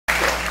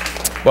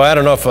Well, I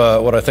don't know if,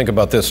 what I think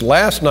about this.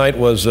 Last night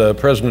was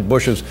President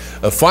Bush's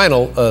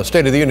final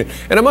State of the Union,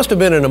 and it must have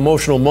been an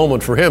emotional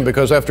moment for him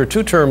because after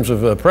 2 terms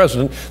of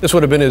president, this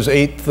would have been his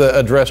 8th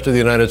address to the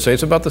United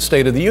States about the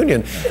State of the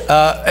Union.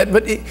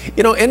 But,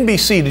 you know,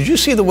 NBC, did you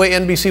see the way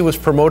NBC was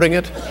promoting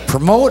it?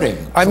 Promoting?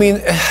 I mean,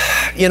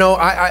 you know,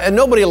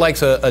 nobody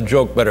likes a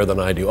joke better than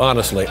I do,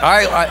 honestly.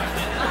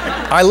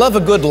 I love a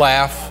good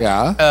laugh,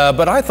 yeah.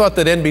 But I thought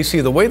that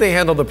NBC, the way they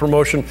handled the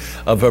promotion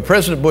of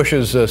President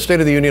Bush's State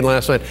of the Union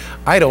last night,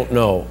 I don't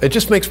know. It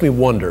just makes me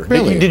wonder.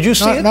 Really? Did you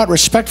see it? Not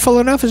respectful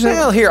enough, is it?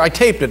 Well, here, I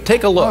taped it.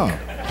 Take a look. Oh.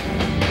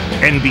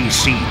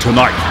 NBC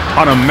tonight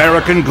on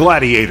American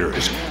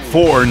Gladiators.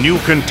 4 new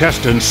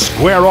contestants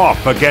square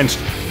off against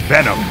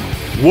Venom,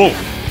 Wolf,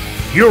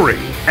 Fury,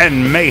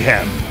 and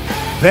Mayhem.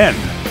 Then,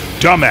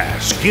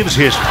 Dumbass gives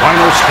his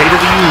final State of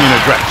the Union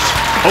address,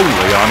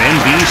 only on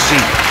NBC.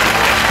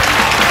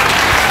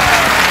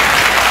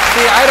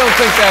 See, I don't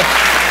think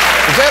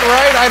is that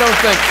right? I don't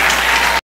think.